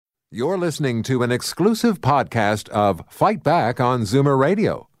You're listening to an exclusive podcast of Fight Back on Zoomer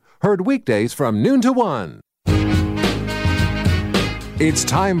Radio. Heard weekdays from noon to 1. It's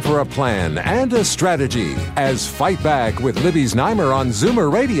time for a plan and a strategy as Fight Back with Libby Znaimer on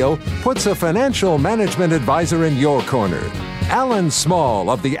Zoomer Radio puts a financial management advisor in your corner. Alan Small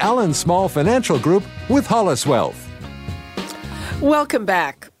of the Alan Small Financial Group with Hollis Wealth. Welcome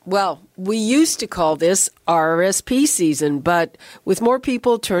back. Well, we used to call this RRSP season, but with more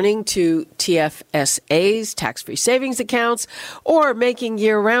people turning to TFSAs, tax-free savings accounts, or making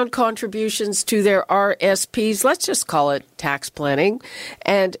year-round contributions to their RSPs, let's just call it tax planning.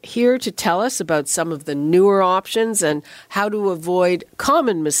 And here to tell us about some of the newer options and how to avoid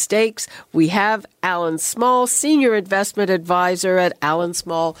common mistakes, we have Alan Small, Senior Investment Advisor at Alan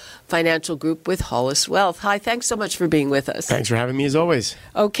Small Financial Group with Hollis Wealth. Hi, thanks so much for being with us. Thanks for having me as always.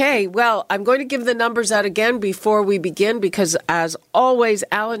 Okay, well, I'm going to give the numbers out again before we begin because, as always,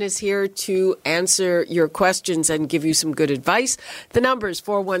 Alan is here to answer your questions and give you some good advice. The number is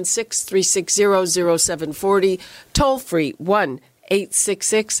 416-360-0740, toll-free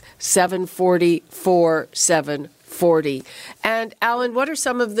 1-866-740-4740. And, Alan, what are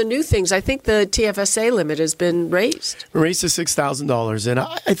some of the new things? I think the TFSA limit has been raised. Raised to $6,000. And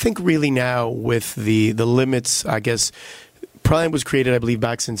I think really now with the limits, I guess, Plan was created, I believe,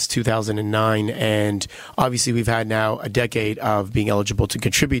 back since 2009, and obviously we've had now a decade of being eligible to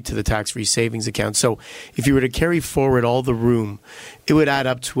contribute to the tax-free savings account. So if you were to carry forward all the room, it would add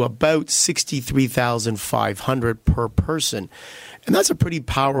up to about $63,500 per person. And that's a pretty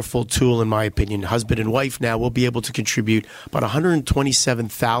powerful tool, in my opinion. Husband and wife now will be able to contribute about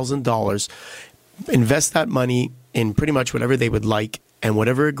 $127,000, invest that money in pretty much whatever they would like, and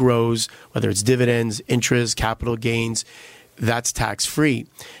whatever it grows, whether it's dividends, interest, capital gains, that's tax-free.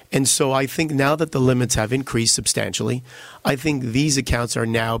 And so I think now that the limits have increased substantially, I think these accounts are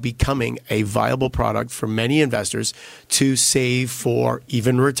now becoming a viable product for many investors to save for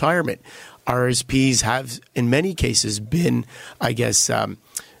even retirement. RSPs have, in many cases, been,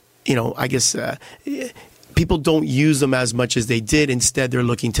 people don't use them as much as they did. Instead, they're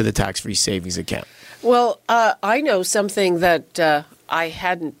looking to the tax-free savings account. Well, I know something that I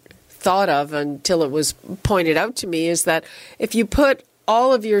hadn't thought of until it was pointed out to me is that if you put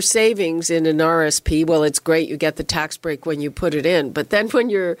all of your savings in an RSP, well, it's great. You get the tax break when you put it in. But then when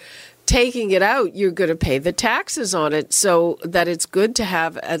you're taking it out, you're going to pay the taxes on it. So that it's good to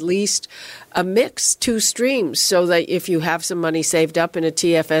have at least a mix, two streams, so that if you have some money saved up in a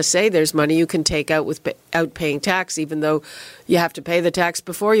TFSA, there's money you can take out without paying tax, even though you have to pay the tax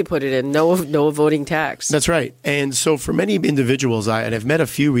before you put it in. No avoiding tax. That's right. And so for many individuals, and I've met a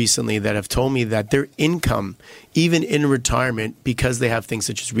few recently that have told me that their income, even in retirement, because they have things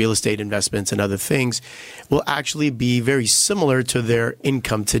such as real estate investments and other things, will actually be very similar to their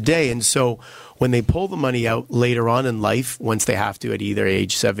income today. And so when they pull the money out later on in life, once they have to at either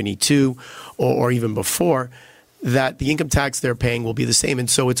age 72 or even before, that the income tax they're paying will be the same. And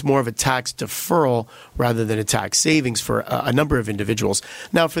so it's more of a tax deferral rather than a tax savings for a number of individuals.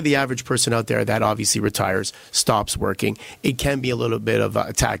 Now, for the average person out there that obviously retires, stops working, it can be a little bit of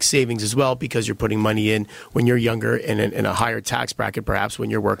a tax savings as well because you're putting money in when you're younger in a higher tax bracket, perhaps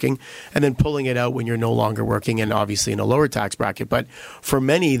when you're working, and then pulling it out when you're no longer working and obviously in a lower tax bracket. But for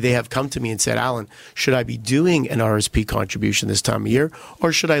many, they have come to me and said, Alan, should I be doing an RSP contribution this time of year,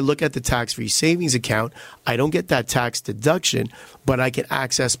 or should I look at the tax-free savings account? I don't get that tax deduction, but I can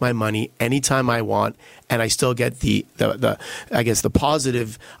access my money anytime I want, and I still get the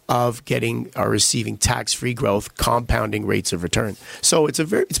positive of getting or receiving tax-free growth, compounding rates of return. So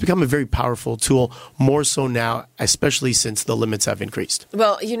it's become a very powerful tool, more so now, especially since the limits have increased.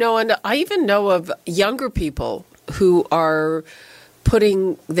 Well, and I even know of younger people who are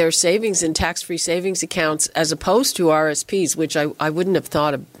putting their savings in tax-free savings accounts as opposed to RSPs, which I wouldn't have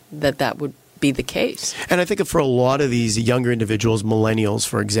thought that would be the case. And I think for a lot of these younger individuals, millennials,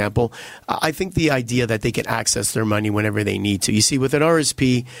 for example, I think the idea that they can access their money whenever they need to. You see, with an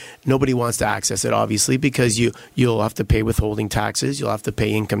RSP, nobody wants to access it, obviously, because you'll have to pay withholding taxes, you'll have to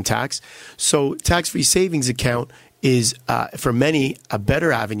pay income tax. So tax-free savings account is, for many, a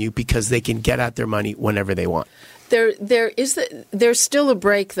better avenue because they can get at their money whenever they want. There's still a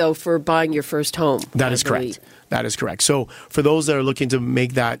break, though, for buying your first home. That is correct. That is correct. So for those that are looking to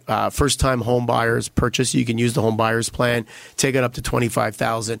make that first-time home buyers purchase, you can use the home buyers plan, take it up to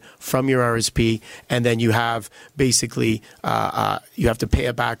 $25,000 from your RSP, and then you have basically you have to pay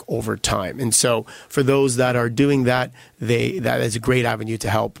it back over time. And so for those that are doing that, that is a great avenue to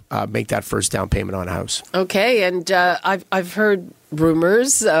help make that first down payment on a house. Okay, and I've heard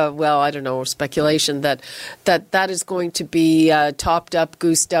rumors, I don't know, speculation that is going to be topped up,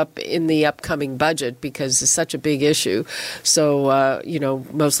 goosed up in the upcoming budget because it's such a big issue. So,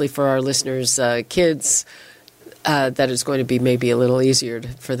 mostly for our listeners' kids, that is going to be maybe a little easier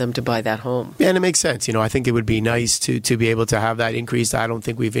for them to buy that home. Yeah, and it makes sense. I think it would be nice to be able to have that increased. I don't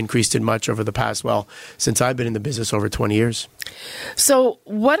think we've increased it much over the past, since I've been in the business over 20 years. So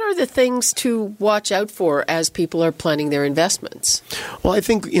what are the things to watch out for as people are planning their investments? Well, I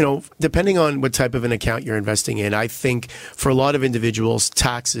think, depending on what type of an account you're investing in, I think for a lot of individuals,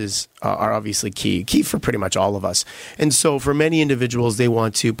 taxes are obviously key for pretty much all of us. And so for many individuals, they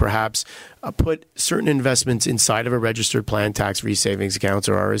want to perhaps put certain investments inside of a registered plan, tax-free savings accounts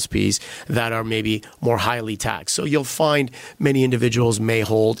or RSPs that are maybe more highly taxed. So you'll find many individuals may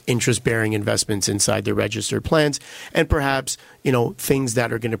hold interest-bearing investments inside their registered plans and perhaps, things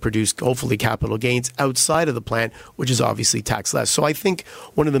that are going to produce hopefully capital gains outside of the plan, which is obviously tax less. So I think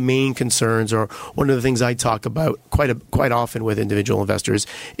one of the main concerns or one of the things I talk about quite often with individual investors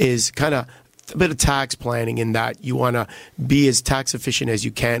is kind of a bit of tax planning in that you want to be as tax efficient as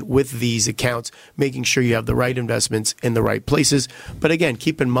you can with these accounts, making sure you have the right investments in the right places. But again,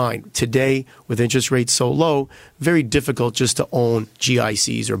 keep in mind, today with interest rates so low, very difficult just to own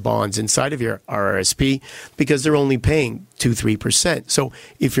GICs or bonds inside of your RRSP because they're only paying 2-3%. So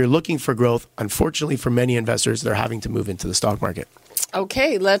if you're looking for growth, unfortunately for many investors, they're having to move into the stock market.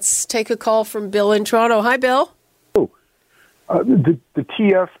 Okay, let's take a call from Bill in Toronto. Hi, Bill. The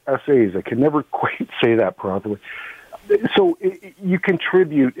TFSAs, I can never quite say that properly. So you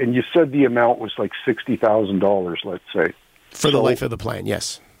contribute, and you said the amount was like $60,000, let's say. For the life of the plan,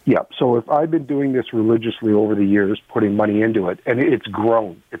 yes. Yeah. So if I've been doing this religiously over the years, putting money into it, and it's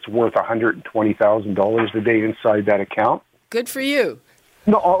grown, it's worth $120,000 a day inside that account. Good for you.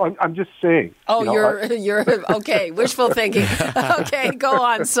 No, I'm just saying. Oh, you're okay. Wishful thinking. Okay, go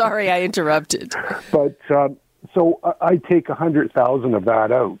on. Sorry, I interrupted. But so I take 100,000 of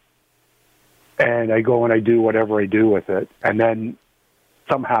that out, and I go and I do whatever I do with it, and then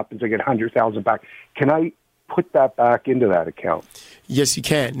something happens, I get 100,000 back. Can I put that back into that account? Yes, you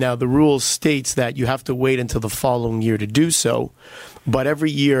can. Now, the rule states that you have to wait until the following year to do so. But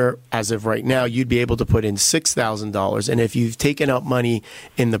every year, as of right now, you'd be able to put in $6,000. And if you've taken out money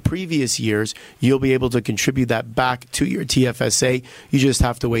in the previous years, you'll be able to contribute that back to your TFSA. You just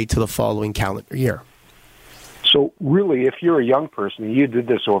have to wait till the following calendar year. So really, if you're a young person and you did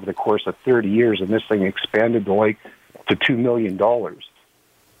this over the course of 30 years and this thing expanded to $2 million,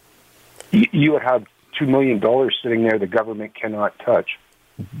 you would have $2 million sitting there the government cannot touch.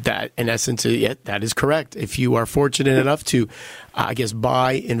 That, in essence, that is correct. If you are fortunate enough to,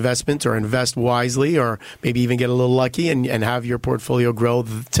 buy investments or invest wisely or maybe even get a little lucky and have your portfolio grow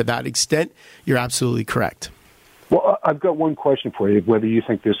to that extent, you're absolutely correct. Well, I've got one question for you, whether you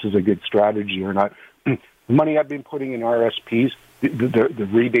think this is a good strategy or not. Money I've been putting in RSPs, the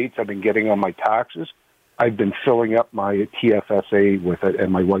rebates I've been getting on my taxes, I've been filling up my TFSA with it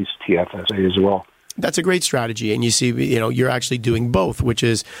and my wife's TFSA as well. That's a great strategy. And you see, you're actually doing both, which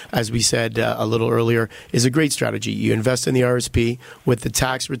is, as we said a little earlier, is a great strategy. You invest in the RSP with the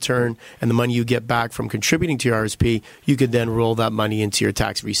tax return and the money you get back from contributing to your RSP, you could then roll that money into your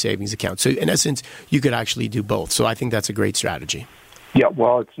tax-free savings account. So in essence, you could actually do both. So I think that's a great strategy. Yeah,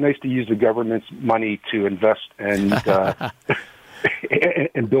 well, it's nice to use the government's money to invest and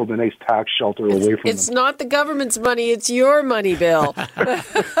and build a nice tax shelter away from It's not the government's money; it's your money, Bill.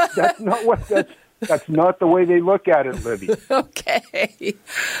 That's not the way they look at it, Libby. Okay.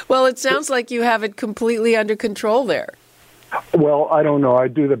 Well, it sounds like you have it completely under control there. Well, I don't know. I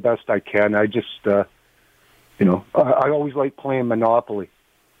do the best I can. I just, I always like playing Monopoly.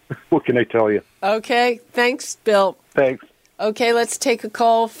 What can I tell you? Okay. Thanks, Bill. Thanks. Okay, let's take a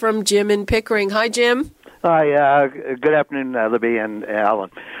call from Jim in Pickering. Hi, Jim. Hi, good afternoon, Libby and Alan.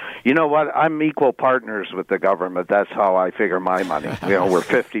 You know what? I'm equal partners with the government. That's how I figure my money. We're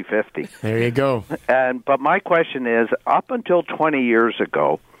 50-50. There you go. But my question is, up until 20 years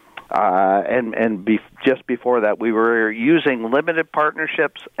ago, just before that, we were using limited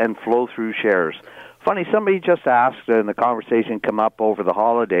partnerships and flow-through shares. Funny, somebody just asked, and the conversation come up over the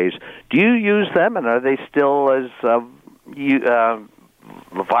holidays, do you use them, and are they still as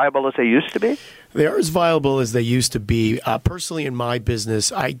viable as they used to be? They are as viable as they used to be. Personally, in my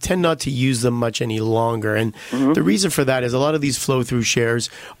business, I tend not to use them much any longer. And the reason for that is a lot of these flow-through shares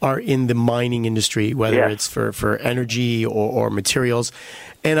are in the mining industry, whether it's for energy or materials.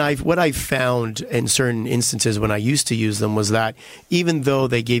 And what I found in certain instances when I used to use them was that even though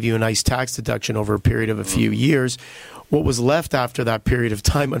they gave you a nice tax deduction over a period of a few years, what was left after that period of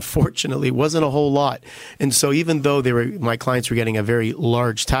time, unfortunately, wasn't a whole lot. And so even though my clients were getting a very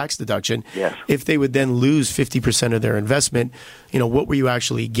large tax deduction, if they would then lose 50% of their investment, what were you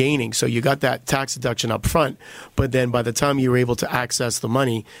actually gaining? So you got that tax deduction up front, but then by the time you were able to access the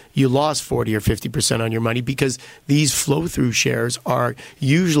money, you lost 40 or 50% on your money because these flow-through shares are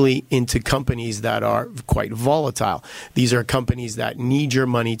usually into companies that are quite volatile. These are companies that need your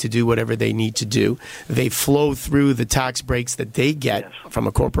money to do whatever they need to do. They flow through the tax breaks that they get from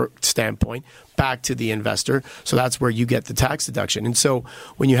a corporate standpoint back to the investor. So that's where you get the tax deduction. And so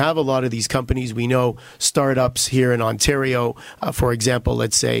when you have a lot of these companies, we know startups here in Ontario, for example,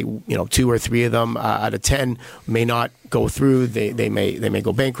 let's say, 2 or 3 of them out of 10 may not go through. They may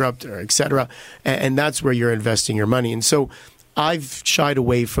go bankrupt or et cetera. And that's where you're investing your money. And so I've shied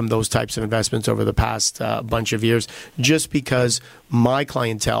away from those types of investments over the past bunch of years just because my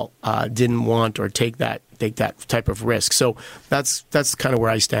clientele didn't want or take that type of risk. So that's kind of where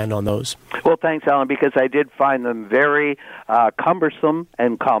I stand on those. Well, thanks, Alan, because I did find them very cumbersome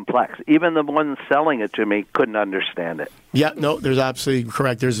and complex. Even the ones selling it to me couldn't understand it. Yeah, no, there's absolutely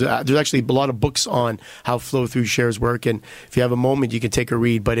correct. There's actually a lot of books on how flow-through shares work, and if you have a moment, you can take a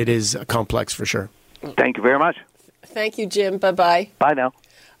read, but it is complex for sure. Thank you very much. Thank you, Jim. Bye-bye. Bye now.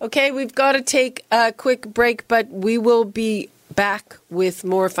 Okay, we've got to take a quick break, but we will be back with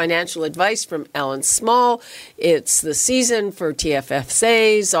more financial advice from Alan Small. It's the season for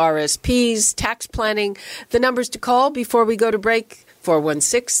TFSAs, RSPs, tax planning. The numbers to call before we go to break,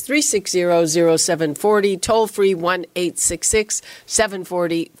 416-360-0740, toll-free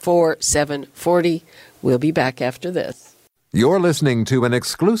 1-866-740-4740. We'll be back after this. You're listening to an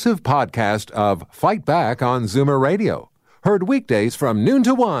exclusive podcast of Fight Back on Zoomer Radio. Heard weekdays from noon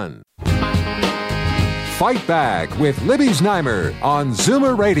to 1. Fight Back with Libby Znaimer on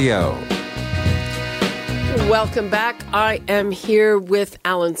Zoomer Radio. Welcome back. I am here with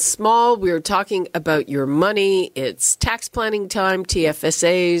Alan Small. We're talking about your money. It's tax planning time,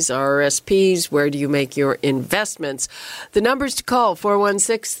 TFSAs, RSPs. Where do you make your investments? The numbers to call,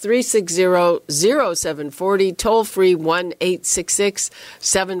 416-360-0740, toll-free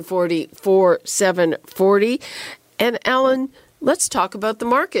 1-866-740-4740. And Alan, let's talk about the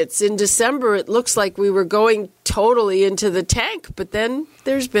markets. In December, it looks like we were going totally into the tank, but then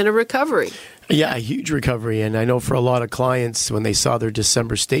there's been a recovery. Yeah, a huge recovery. And I know for a lot of clients, when they saw their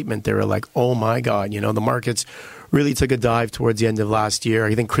December statement, they were like, oh my God, the markets really took a dive towards the end of last year.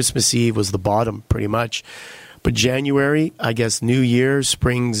 I think Christmas Eve was the bottom pretty much. But January, I guess New Year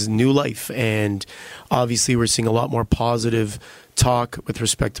springs new life. And obviously we're seeing a lot more positive talk with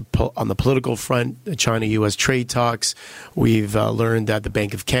respect to on the political front, the China-U.S. trade talks. We've learned that the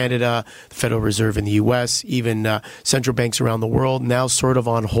Bank of Canada, the Federal Reserve in the U.S., even central banks around the world now sort of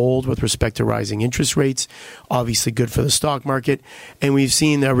on hold with respect to rising interest rates. Obviously good for the stock market. And we've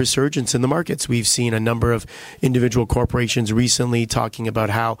seen a resurgence in the markets. We've seen a number of individual corporations recently talking about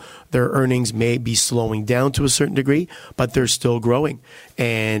how their earnings may be slowing down to a certain degree, but they're still growing.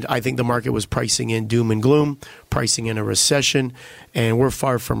 And I think the market was pricing in doom and gloom, pricing in a recession, and we're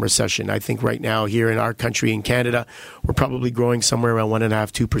far from recession. I think right now here in our country, in Canada, we're probably growing somewhere around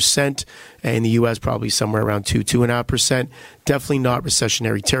 1.5%, 2%, and in the U.S. probably somewhere around 2.5%. Definitely not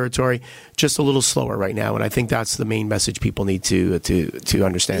recessionary territory, just a little slower right now, and I think that's the main message people need to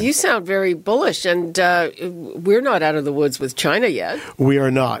understand. You sound very bullish, and we're not out of the woods with China yet. We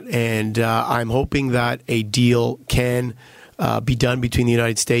are not, and I'm hoping that a deal can be done between the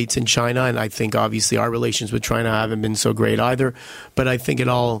United States and China. And I think obviously our relations with China haven't been so great either. But I think it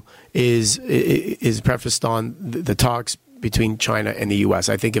all is prefaced on the talks between China and the U.S.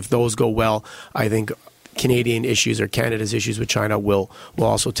 I think if those go well, I think Canadian issues or Canada's issues with China will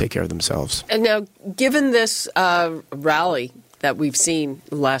also take care of themselves. And now, given this rally that we've seen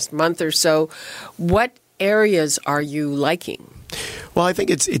last month or so, what areas are you liking? Well, I think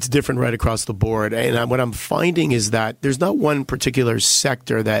it's different right across the board. And what I'm finding is that there's not one particular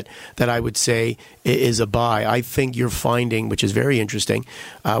sector that I would say is a buy. I think you're finding, which is very interesting,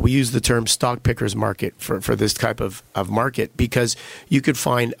 we use the term stock pickers market for this type of market, because you could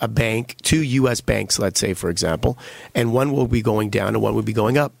find a bank, 2 U.S. banks, let's say, for example, and one will be going down and one will be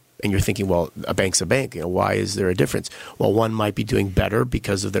going up. And you're thinking, well, a bank's a bank. Why is there a difference? Well, one might be doing better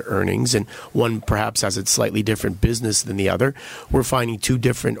because of their earnings, and one perhaps has a slightly different business than the other. We're finding two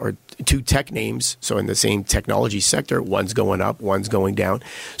tech names, so in the same technology sector, one's going up, one's going down.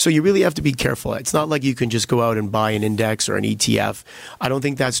 So you really have to be careful. It's not like you can just go out and buy an index or an ETF. I don't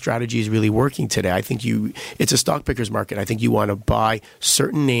think that strategy is really working today. I think it's a stock picker's market. I think you want to buy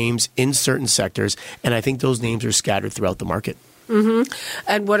certain names in certain sectors, and I think those names are scattered throughout the market. Mm-hmm.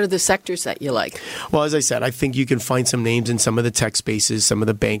 And what are the sectors that you like? Well, as I said, I think you can find some names in some of the tech spaces, some of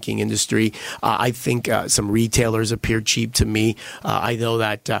the banking industry. I think some retailers appear cheap to me. I know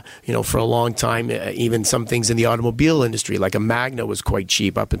that, for a long time, even some things in the automobile industry, like a Magna was quite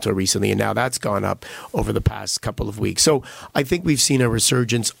cheap up until recently, and now that's gone up over the past couple of weeks. So I think we've seen a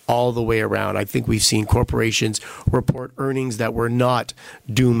resurgence all the way around. I think we've seen corporations report earnings that were not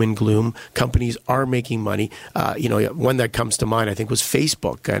doom and gloom. Companies are making money. One that comes to mind, I think, was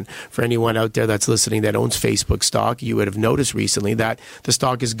Facebook. And for anyone out there that's listening that owns Facebook stock, you would have noticed recently that the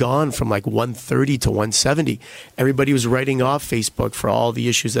stock has gone from like 130 to 170. Everybody was writing off Facebook for all the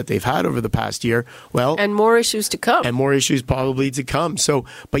issues that they've had over the past year. Well, and more issues to come. And more issues probably to come. So,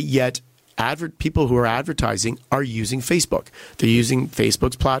 but yet, people who are advertising are using Facebook. They're using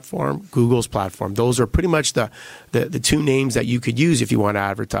Facebook's platform, Google's platform. Those are pretty much the two names that you could use if you want to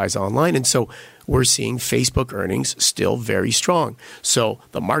advertise online. And so we're seeing Facebook earnings still very strong. So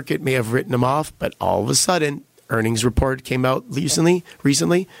the market may have written them off, but all of a sudden, earnings report came out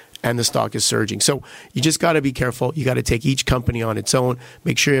recently, and the stock is surging. So you just got to be careful. You got to take each company on its own.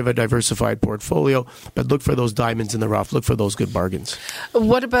 Make sure you have a diversified portfolio, but look for those diamonds in the rough. Look for those good bargains.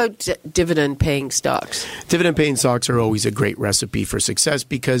 What about dividend-paying stocks? Dividend-paying stocks are always a great recipe for success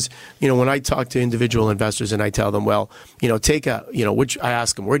because, when I talk to individual investors and I tell them, well, I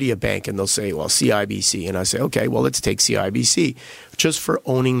ask them, where do you bank? And they'll say, well, CIBC. And I say, okay, well, let's take CIBC. Just for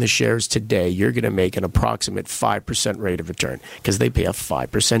owning the shares today, you're going to make an approximate 5% rate of return because they pay a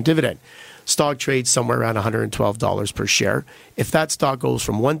 5% dividend. Stock trades somewhere around $112 per share. If that stock goes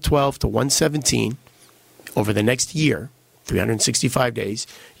from $112 to $117 over the next year, 365 days,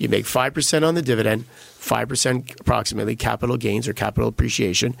 you make 5% on the dividend, 5% approximately capital gains or capital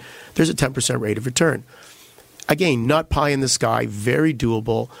appreciation. There's a 10% rate of return. Again, not pie in the sky, very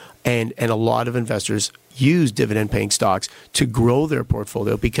doable, and a lot of investors use dividend-paying stocks to grow their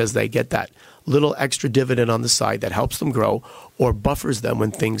portfolio because they get that little extra dividend on the side that helps them grow or buffers them when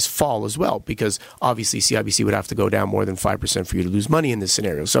things fall as well, because obviously CIBC would have to go down more than 5% for you to lose money in this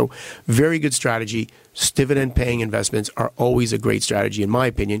scenario. So very good strategy. Dividend-paying investments are always a great strategy, in my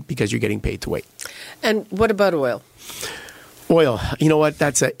opinion, because you're getting paid to wait. And what about oil? Oil, you know what?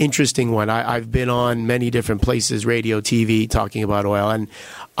 That's an interesting one. I've been on many different places, radio, TV, talking about oil, and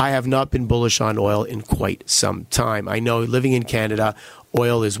I have not been bullish on oil in quite some time. I know living in Canada,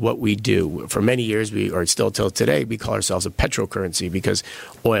 oil is what we do. For many years, or still till today, we call ourselves a petrocurrency because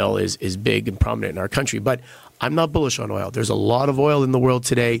oil is big and prominent in our country. But I'm not bullish on oil. There's a lot of oil in the world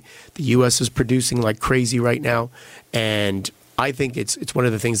today. The U.S. is producing like crazy right now, and I think it's one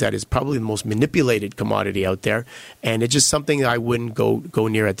of the things that is probably the most manipulated commodity out there, and it's just something that I wouldn't go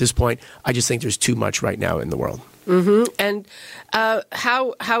near at this point. I just think there's too much right now in the world. Mm-hmm. And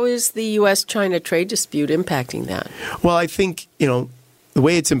how is the U.S.-China trade dispute impacting that? Well, I think, the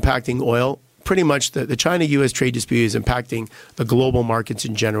way it's impacting oil, pretty much the China-U.S. trade dispute is impacting the global markets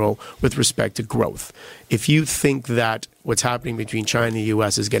in general with respect to growth. If you think that what's happening between China and the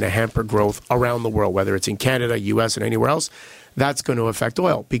U.S. is going to hamper growth around the world, whether it's in Canada, U.S., and anywhere else, that's going to affect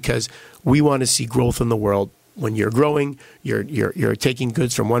oil because we want to see growth in the world. When you're growing, you're taking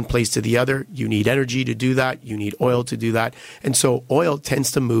goods from one place to the other. You need energy to do that. You need oil to do that. And so oil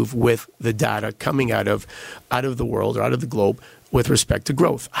tends to move with the data coming out of the world or out of the globe with respect to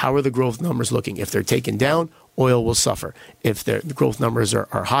growth. How are the growth numbers looking? If they're taken down, oil will suffer. If the growth numbers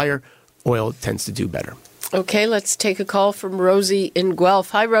are higher, oil tends to do better. Okay, let's take a call from Rosie in Guelph.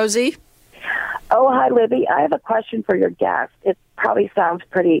 Hi, Rosie. Oh, hi, Libby. I have a question for your guest. It probably sounds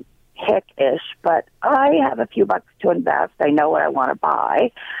pretty hick-ish, but I have a few bucks to invest. I know what I want to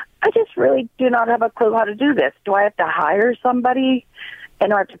buy. I just really do not have a clue how to do this. Do I have to hire somebody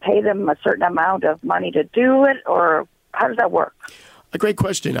in order to pay them a certain amount of money to do it, or how does that work? A great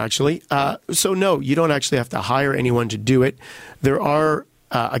question, actually. So, no, you don't actually have to hire anyone to do it. There are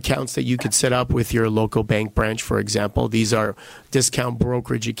accounts that you could set up with your local bank branch, for example. These are discount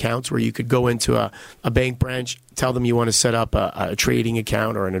brokerage accounts where you could go into a bank branch, tell them you want to set up a trading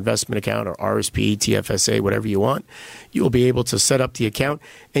account or an investment account or RSP, TFSA, whatever you want. You will be able to set up the account,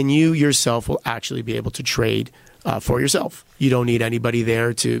 and you yourself will actually be able to trade for yourself. You don't need anybody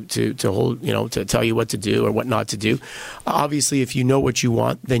there to hold, to tell you what to do or what not to do. Obviously, if you know what you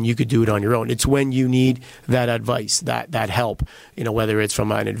want, then you could do it on your own. It's when you need that advice, that help, whether it's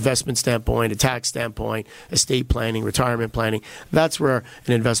from an investment standpoint, a tax standpoint, estate planning, retirement planning. That's where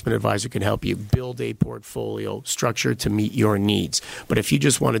an investment advisor can help you build a portfolio structure to meet your needs. But if you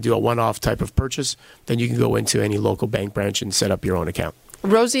just want to do a one-off type of purchase, then you can go into any local bank branch and set up your own account.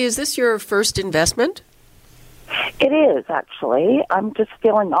 Rosie, is this your first investment? It is, actually. I'm just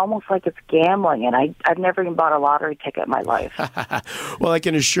feeling almost like it's gambling, and I've never even bought a lottery ticket in my life. Well, I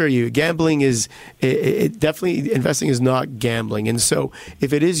can assure you, gambling is definitely, investing is not gambling. And so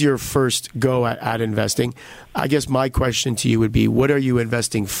if it is your first go at investing, I guess my question to you would be, what are you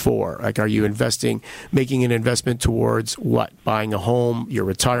investing for? Like, are you making an investment towards what? Buying a home, your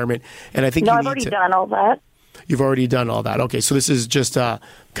retirement? And I think I've already done all that. You've already done all that. Okay, so this is just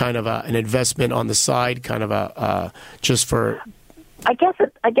kind of an investment on the side, kind of just for. I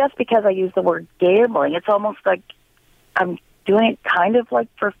guess because I use the word gambling, it's almost like I'm doing it kind of like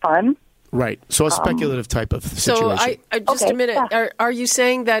for fun. Right. So a speculative type of situation. So just a minute. Yeah. Are you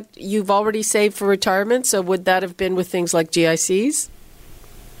saying that you've already saved for retirement? So would that have been with things like GICs?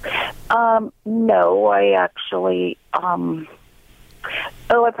 No, I actually.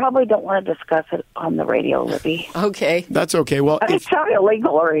 I probably don't want to discuss it on the radio, Libby. Okay. That's okay. Well, it's not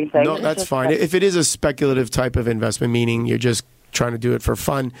illegal or anything. No, that's fine. If it is a speculative type of investment, meaning you're just trying to do it for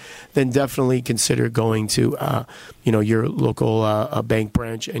fun, then definitely consider going to, your local bank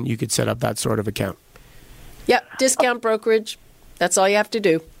branch, and you could set up that sort of account. Yep. Discount brokerage. That's all you have to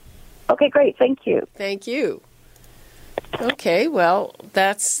do. Okay, great. Thank you. Thank you. Okay, well,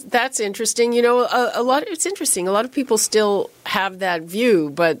 that's interesting. It's interesting. A lot of people still have that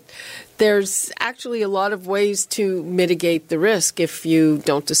view, but there's actually a lot of ways to mitigate the risk if you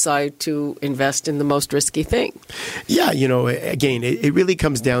don't decide to invest in the most risky thing. Yeah, again, it really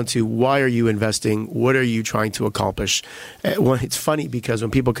comes down to why are you investing? What are you trying to accomplish? Well, it's funny because when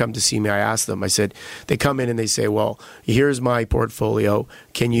people come to see me, I ask them, they come in and they say, well, here's my portfolio.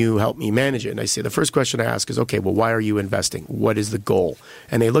 Can you help me manage it? And I say, the first question I ask is, okay, well, why are you investing? What is the goal?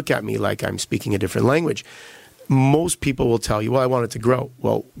 And they look at me like I'm speaking a different language. Most people will tell you, well, I want it to grow.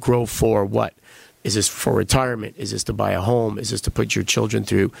 Well, grow for what? Is this for retirement? Is this to buy a home? Is this to put your children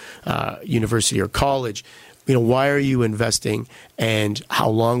through university or college? Why are you investing, and how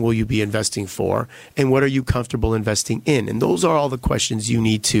long will you be investing for? And what are you comfortable investing in? And those are all the questions you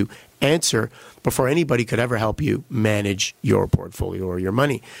need to answer before anybody could ever help you manage your portfolio or your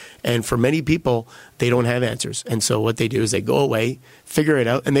money. And for many people, they don't have answers. And so what they do is they go away, figure it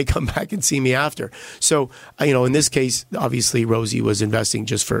out, and they come back and see me after. So, in this case, obviously, Rosie was investing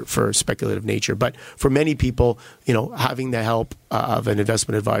just for speculative nature. But for many people, having the help of an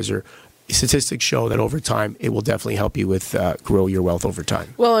investment advisor, statistics show that over time, it will definitely help you with grow your wealth over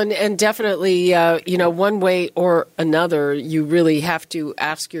time. Well, and definitely, one way or another, you really have to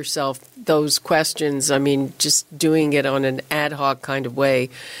ask yourself those questions. I mean, just doing it on an ad hoc kind of way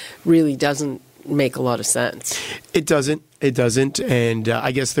really doesn't make a lot of sense. It doesn't. And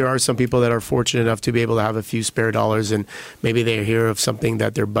I guess there are some people that are fortunate enough to be able to have a few spare dollars, and maybe they hear of something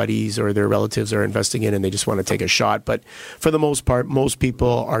that their buddies or their relatives are investing in and they just want to take a shot. But for the most part, most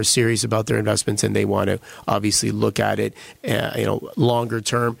people are serious about their investments and they want to obviously look at it, longer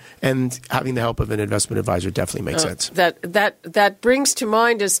term. And having the help of an investment advisor definitely makes sense. That brings to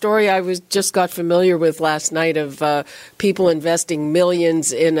mind a story I just got familiar with last night of people investing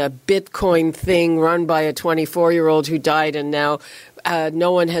millions in a Bitcoin thing run by a 24-year-old who died. And now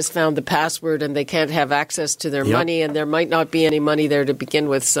no one has found the password and they can't have access to their money, and there might not be any money there to begin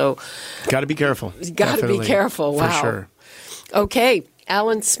with. So, got to be careful. Got to be careful. Wow. For sure. Okay.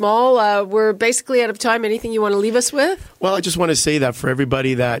 Alan Small, we're basically out of time. Anything you want to leave us with? Well, I just want to say that for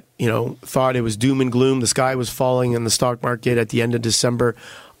everybody that, thought it was doom and gloom, the sky was falling in the stock market at the end of December,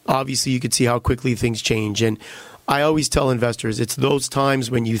 obviously you could see how quickly things change. And I always tell investors, it's those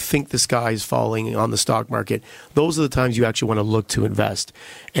times when you think the sky is falling on the stock market, those are the times you actually want to look to invest.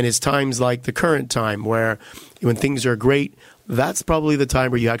 And it's times like the current time where when things are great, that's probably the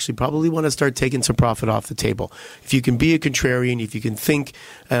time where you actually probably want to start taking some profit off the table. If you can be a contrarian, if you can think,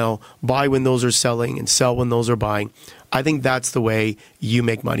 buy when those are selling and sell when those are buying, I think that's the way you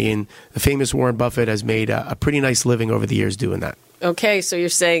make money. And the famous Warren Buffett has made a pretty nice living over the years doing that. Okay, so you're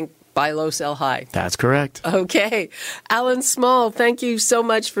saying buy low, sell high. That's correct. Okay. Alan Small, thank you so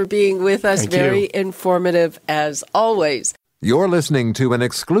much for being with us. Very informative as always. You're listening to an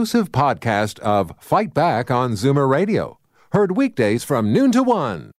exclusive podcast of Fight Back on Zoomer Radio. Heard weekdays from noon to 1.